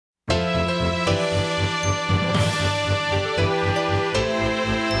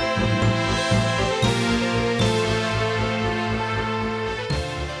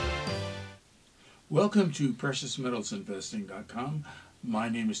Welcome to PreciousMetalsInvesting.com. My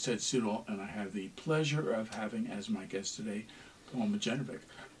name is Ted Sudol, and I have the pleasure of having as my guest today Paul Mladjenovic.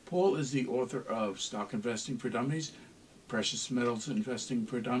 Paul is the author of Stock Investing for Dummies, Precious Metals Investing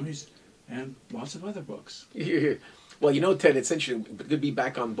for Dummies, and lots of other books. Well, you know, Ted, it's interesting. Good to be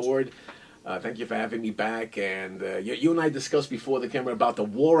back on board. Thank you for having me back. And you and I discussed before the camera about the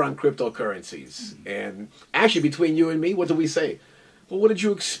war on cryptocurrencies. And actually, between you and me, what do we say? Well, what did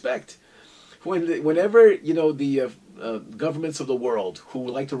you expect? Whenever, you know, the governments of the world who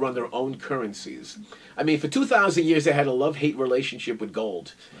like to run their own currencies, I mean, for 2,000 years they had a love-hate relationship with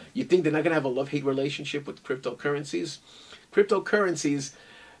gold. You think they're not going to have a love-hate relationship with cryptocurrencies? Cryptocurrencies,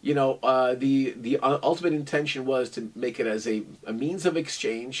 you know, the ultimate intention was to make it as a means of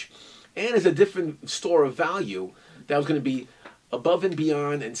exchange and as a different store of value that was going to be above and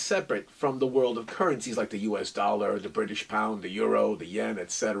beyond and separate from the world of currencies like the US dollar, the British pound, the euro, the yen,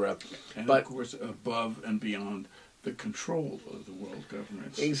 etc. And but, of course, above and beyond the control of the world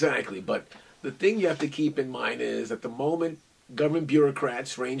governments. Exactly. But the thing you have to keep in mind is at the moment, government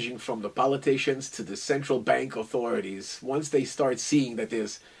bureaucrats ranging from the politicians to the central bank authorities, once they start seeing that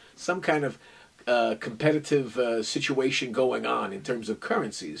there's some kind of competitive situation going on in terms of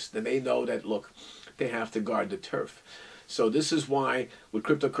currencies, then they know that, look, they have to guard the turf. So this is why with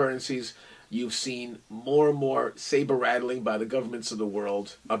cryptocurrencies, you've seen more and more saber rattling by the governments of the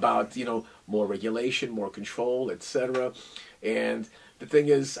world about, you know, more regulation, more control, etc. And the thing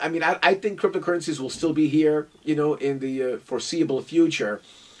is, I mean, I think cryptocurrencies will still be here, you know, in the foreseeable future.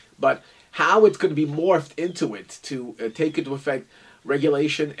 But how it's going to be morphed into it to take into effect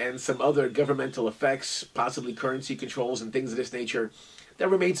regulation and some other governmental effects, possibly currency controls and things of this nature, that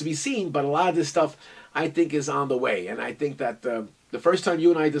remains to be seen. But a lot of this stuff, I think, is on the way. And I think that the first time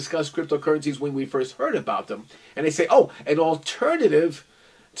you and I discussed cryptocurrencies, when we first heard about them, and they say, oh, an alternative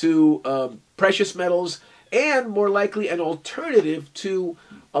to precious metals, and more likely an alternative to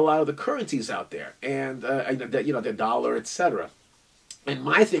a lot of the currencies out there, and you know, the dollar, etc. And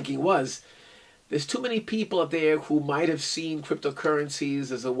my thinking was, there's too many people out there who might have seen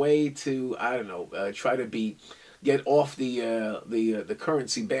cryptocurrencies as a way to, I don't know, try to get off the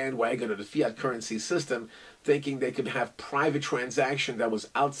currency bandwagon or the fiat currency system, thinking they could have private transaction that was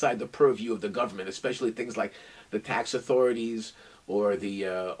outside the purview of the government, especially things like the tax authorities or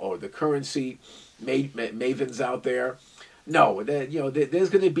the currency mavens out there. No, you know, there's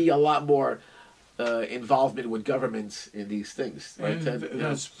going to be a lot more involvement with governments in these things. Right, and Ted?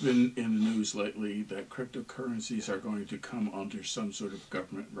 that's been in the news lately, that cryptocurrencies are going to come under some sort of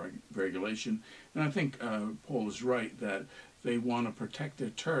government regulation. And I think Paul is right that they want to protect their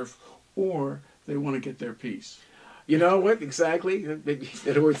turf, or they want to get their piece. You know what? Exactly. In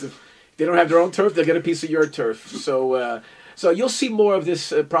other words, if they don't have their own turf, they'll get a piece of your turf. So you'll see more of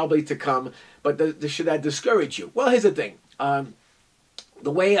this probably to come. But should that discourage you? Well, here's the thing.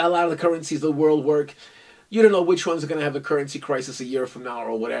 The way a lot of the currencies of the world work, you don't know which ones are going to have a currency crisis a year from now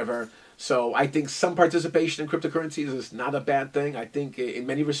or whatever. So I think some participation in cryptocurrencies is not a bad thing. I think in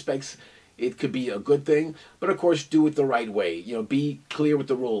many respects it could be a good thing. But of course, do it the right way. You know, be clear with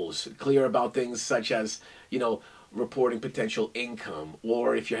the rules, clear about things such as, you know, reporting potential income,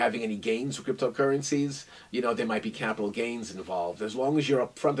 or if you're having any gains with cryptocurrencies, you know, there might be capital gains involved. As long as you're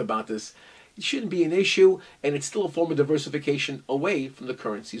upfront about this, it shouldn't be an issue, and it's still a form of diversification away from the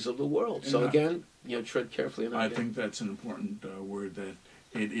currencies of the world. So again, you know, tread carefully on that. I think that's an important word, that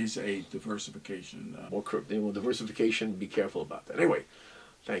it is a diversification. More diversification, be careful about that. Anyway,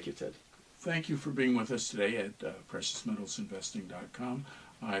 thank you, Ted. Thank you for being with us today at PreciousMetalsInvesting.com.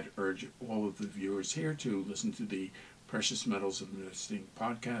 I'd urge all of the viewers here to listen to the Precious Metals Investing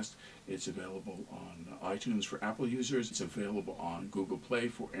podcast. It's available on iTunes for Apple users. It's available on Google Play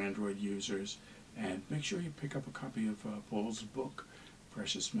for Android users. And make sure you pick up a copy of Paul's book,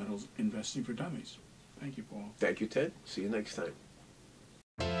 Precious Metals Investing for Dummies. Thank you, Paul. Thank you, Ted. See you next time.